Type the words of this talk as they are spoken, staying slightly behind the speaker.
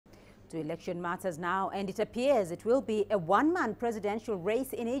To election matters now, and it appears it will be a one-man presidential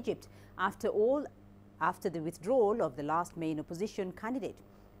race in Egypt after the withdrawal of the last main opposition candidate.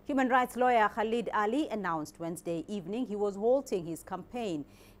 Human rights lawyer Khaled Ali announced Wednesday evening he was halting his campaign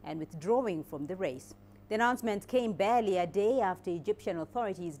and withdrawing from the race. The announcement came barely a day after Egyptian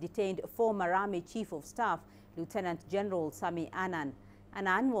authorities detained former Army Chief of Staff Lieutenant General Sami Anan.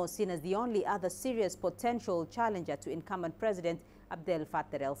 Anan was seen as the only other serious potential challenger to incumbent President Abdel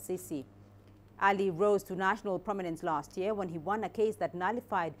Fattah el-Sisi. Ali rose to national prominence last year when he won a case that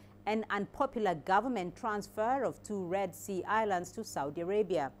nullified an unpopular government transfer of 2 Red Sea islands to Saudi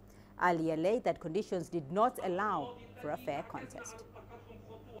Arabia. Ali alleged that conditions did not allow for a fair contest.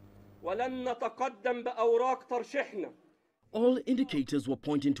 All indicators were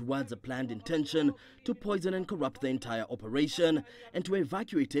pointing towards a planned intention to poison and corrupt the entire operation and to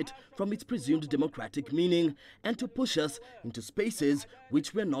evacuate it from its presumed democratic meaning and to push us into spaces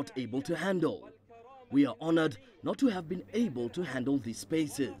which we're not able to handle. We are honored not to have been able to handle these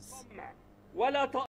spaces.